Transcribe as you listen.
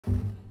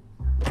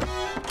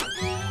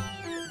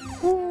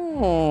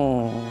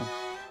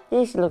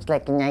This looks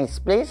like a nice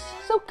place.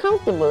 So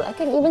comfortable. I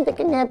can even take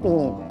a nap in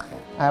it.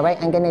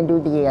 Alright, I'm gonna do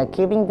the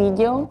caving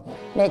video.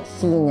 Let's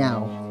see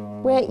now.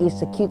 Where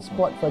is a cute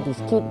spot for this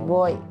cute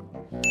boy?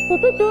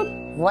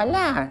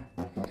 Voila!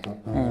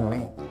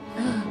 Alright.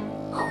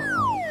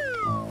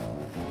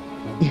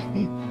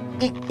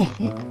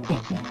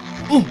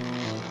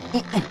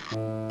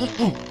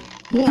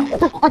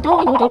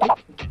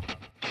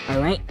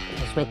 Alright,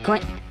 let's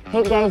record.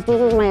 Hey guys, this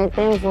is my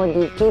attempt for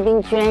the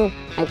caving trend.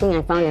 I think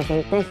I found a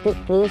fantastic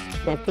place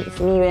that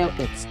fits me well.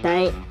 It's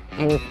tight,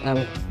 and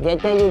did I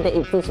tell you that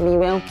it fits me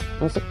well?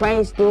 I'm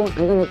surprised too.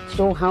 I'm gonna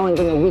show how I'm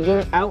gonna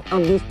wiggle out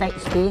of this tight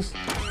space.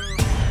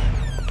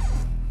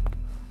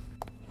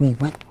 Wait,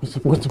 what?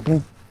 What's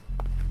the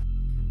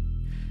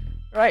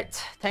Right,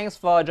 thanks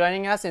for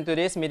joining us in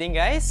today's meeting,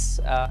 guys.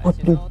 As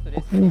you know,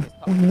 today's meeting is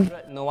top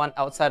 100. No one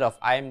outside of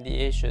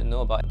IMDA should know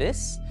about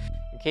this.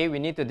 Okay, we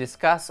need to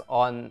discuss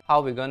on how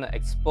we're going to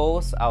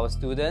expose our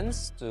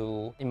students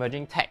to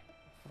emerging tech,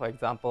 for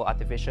example,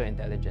 artificial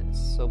intelligence.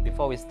 So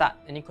before we start,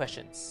 any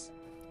questions?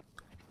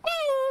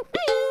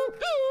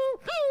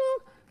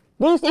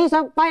 This is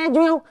a fire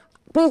drill.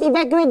 Please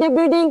evacuate the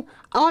building.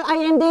 All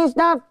IMDA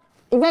staff,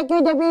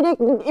 evacuate the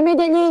building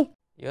immediately.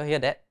 You hear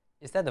that?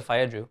 Is that the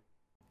fire drill?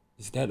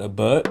 Is that a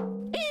bird?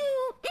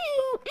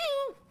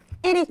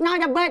 It is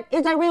not a bird,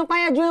 it's a real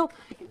fire drill.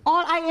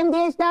 All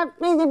IMDA staff,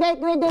 please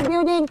evacuate the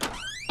building.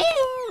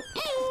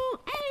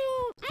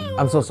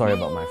 I'm so sorry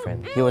about my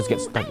friend. He always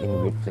gets stuck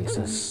in weird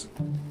places.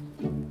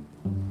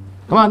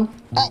 Come on,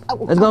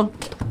 let's go.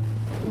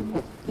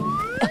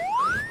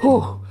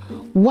 Oh,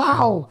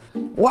 wow!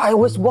 Wow! I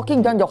was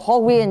walking down the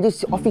hallway and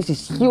this office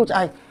is huge.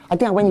 I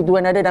think I went into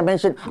another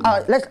dimension.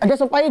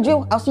 There's a fire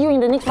drill. I'll see you in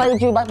the next fire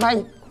drill. Bye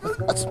bye.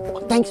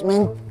 Thanks,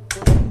 man.